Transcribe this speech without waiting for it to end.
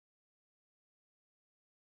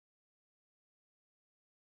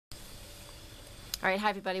All right,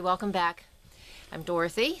 hi everybody, welcome back. I'm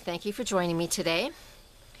Dorothy. Thank you for joining me today.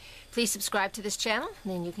 Please subscribe to this channel,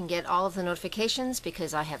 then you can get all of the notifications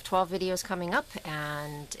because I have 12 videos coming up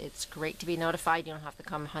and it's great to be notified. You don't have to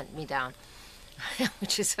come hunt me down,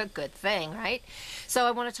 which is a good thing, right? So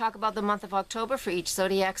I want to talk about the month of October for each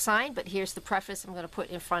zodiac sign, but here's the preface I'm going to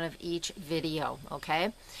put in front of each video,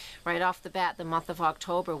 okay? Right off the bat, the month of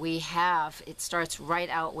October, it starts right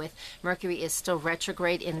out with Mercury is still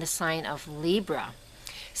retrograde in the sign of Libra.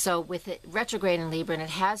 So with it retrograde in Libra, and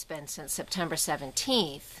it has been since September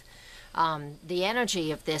 17th, the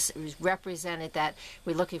energy of this is represented that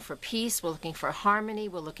we're looking for peace, we're looking for harmony,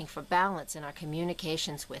 we're looking for balance in our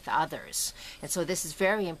communications with others. And so this is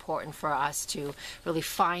very important for us to really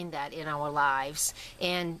find that in our lives.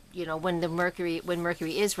 And you know, when Mercury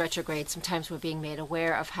is retrograde, sometimes we're being made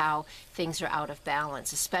aware of how things are out of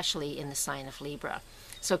balance, especially in the sign of Libra.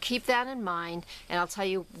 So keep that in mind, and I'll tell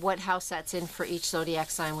you what house that's in for each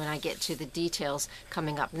zodiac sign when I get to the details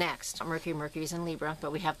coming up next. Mercury's in Libra,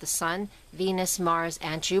 but we have the Sun, Venus, Mars,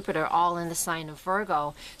 and Jupiter all in the sign of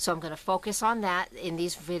Virgo. So I'm going to focus on that in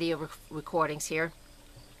these video recordings here.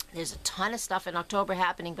 There's a ton of stuff in October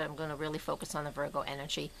happening, but I'm going to really focus on the Virgo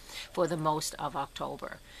energy for the most of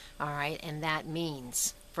October. All right, and that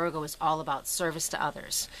means Virgo is all about service to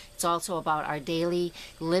others. It's also about our daily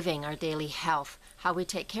living, our daily health, how we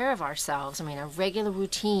take care of ourselves. I mean, a regular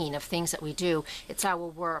routine of things that we do. It's our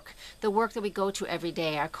work, the work that we go to every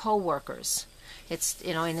day, our co-workers. It's,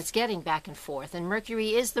 you know, and it's getting back and forth. And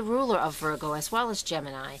Mercury is the ruler of Virgo as well as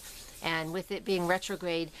Gemini. And with it being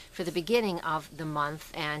retrograde for the beginning of the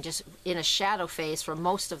month and just in a shadow phase for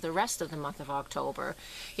most of the rest of the month of October,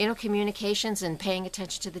 you know, communications and paying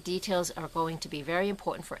attention to the details are going to be very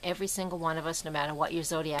important for every single one of us, no matter what your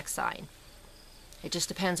zodiac sign. It just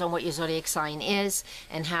depends on what your zodiac sign is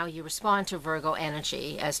and how you respond to Virgo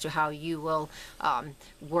energy as to how you will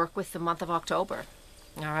work with the month of October.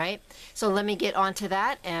 All right, so let me get on to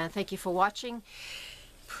that, and thank you for watching.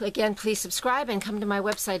 Again, please subscribe and come to my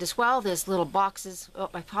website as well. There's little boxes.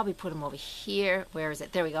 Oh, I probably put them over here. Where is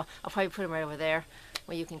it? There we go. I'll probably put them right over there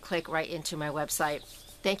where you can click right into my website.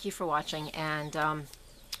 Thank you for watching, and all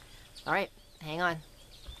right, hang on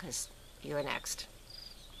because you're next.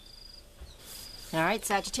 All right,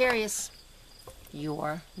 Sagittarius,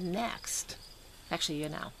 you're next. Actually, you're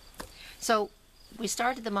now. So we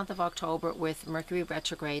started the month of October with Mercury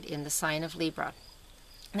retrograde in the sign of Libra.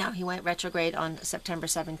 Now, he went retrograde on September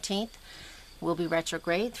 17th, will be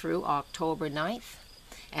retrograde through October 9th,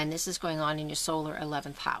 and this is going on in your solar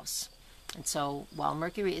 11th house. And so while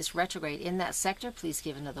Mercury is retrograde in that sector, please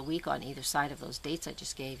give another week on either side of those dates I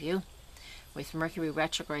just gave you. With Mercury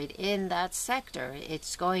retrograde in that sector,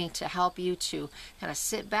 it's going to help you to kind of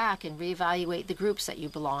sit back and reevaluate the groups that you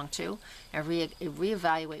belong to and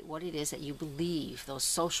reevaluate what it is that you believe, those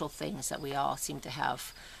social things that we all seem to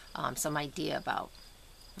have some idea about.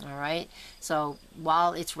 All right, so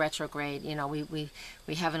while it's retrograde, you know, we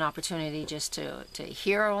have an opportunity just to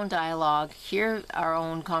hear our own dialogue, hear our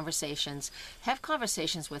own conversations, have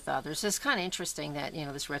conversations with others. It's kind of interesting that, you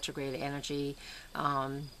know, this retrograde energy,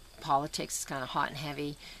 politics is kind of hot and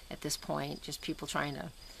heavy at this point. Just people trying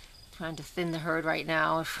to thin the herd right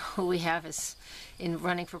now. Who we have is in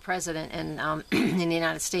running for president and in the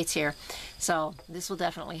United States here, so this will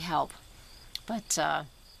definitely help. But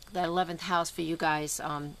that 11th house for you guys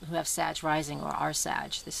who have Sag rising or are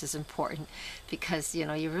Sag, this is important because, you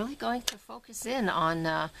know, you're really going to focus in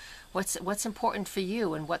on what's important for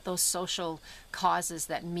you and what those social causes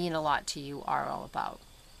that mean a lot to you are all about.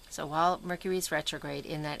 So while Mercury is retrograde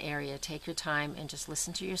in that area, take your time and just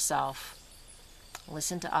listen to yourself,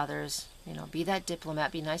 listen to others, you know, be that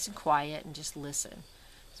diplomat, be nice and quiet and just listen.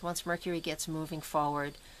 So once Mercury gets moving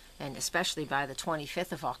forward, and especially by the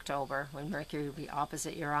 25th of October, when Mercury will be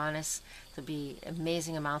opposite Uranus, there'll be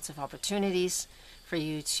amazing amounts of opportunities for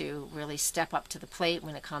you to really step up to the plate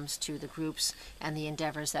when it comes to the groups and the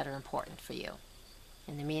endeavors that are important for you.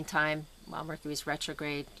 In the meantime, while Mercury is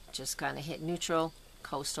retrograde, just kind of hit neutral,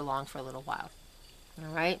 coast along for a little while.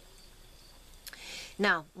 All right.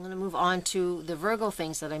 Now, I'm going to move on to the Virgo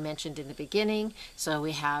things that I mentioned in the beginning. So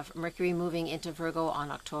we have Mercury moving into Virgo on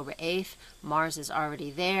October 8th. Mars is already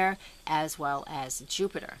there, as well as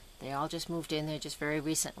Jupiter. They all just moved in there just very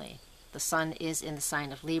recently. The Sun is in the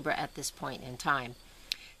sign of Libra at this point in time.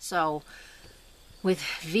 So with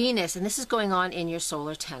Venus, and this is going on in your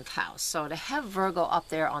solar 10th house. So to have Virgo up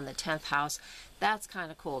there on the 10th house, that's kind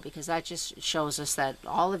of cool because that just shows us that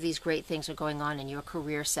all of these great things are going on in your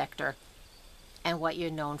career sector and what you're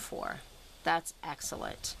known for. That's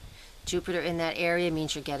excellent. Jupiter in that area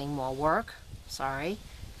means you're getting more work. Sorry.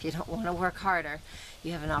 if you don't want to work harder,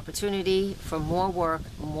 you have an opportunity for more work,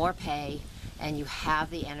 more pay, and you have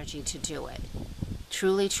the energy to do it.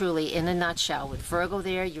 Truly, truly, in a nutshell, with Virgo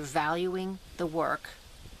there, you're valuing the work.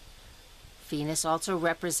 Venus also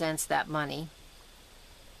represents that money.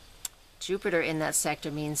 Jupiter in that sector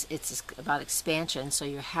means it's about expansion, so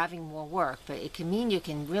you're having more work, but it can mean you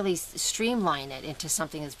can really streamline it into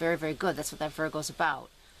something that's very, very good. That's what that Virgo's about.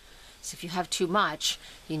 So if you have too much,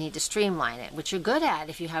 you need to streamline it, which you're good at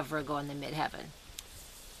if you have Virgo in the midheaven.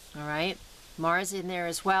 All right? Mars in there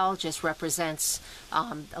as well just represents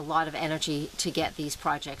a lot of energy to get these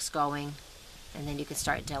projects going, and then you can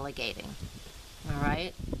start delegating. All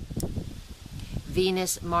right?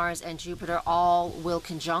 Venus, Mars, and Jupiter all will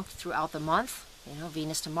conjunct throughout the month. You know,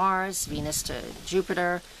 Venus to Mars, Venus to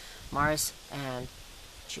Jupiter, Mars and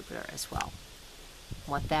Jupiter as well.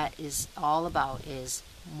 What that is all about is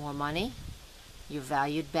more money, you're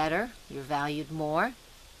valued better, you're valued more,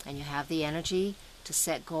 and you have the energy to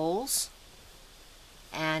set goals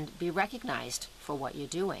and be recognized for what you're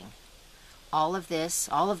doing. All of this,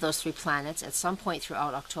 all of those 3 planets at some point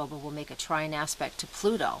throughout October will make a trine aspect to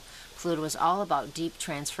Pluto. Pluto is all about deep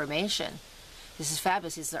transformation. This is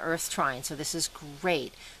fabulous. It's the Earth trine, so this is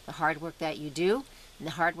great. The hard work that you do and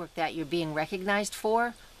the hard work that you're being recognized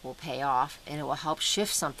for will pay off, and it will help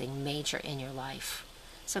shift something major in your life.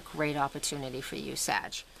 It's a great opportunity for you,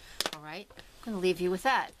 Sag. All right, I'm going to leave you with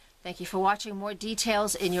that. Thank you for watching. More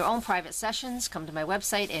details in your own private sessions. Come to my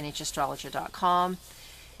website, nhastrologer.com.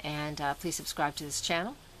 And please subscribe to this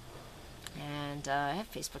channel. And I have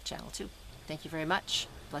a Facebook channel too. Thank you very much.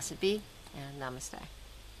 Blessed be, and namaste.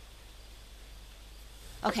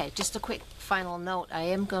 Okay, just a quick final note. I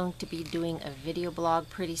am going to be doing a video blog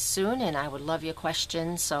pretty soon, and I would love your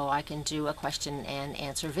questions so I can do a question and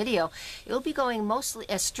answer video. It will be going mostly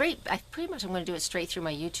straight, I'm going to do it straight through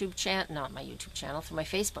my YouTube channel, not my YouTube channel, through my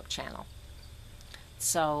Facebook channel.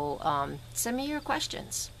 So send me your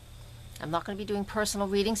questions. I'm not going to be doing personal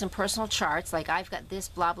readings and personal charts like I've got this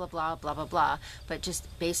blah blah blah blah blah blah, but just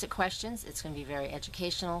basic questions. It's going to be very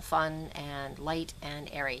educational, fun, and light and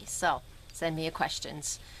airy. So send me your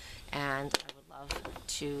questions, and I would love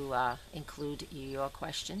to include your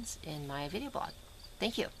questions in my video blog.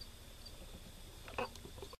 Thank you.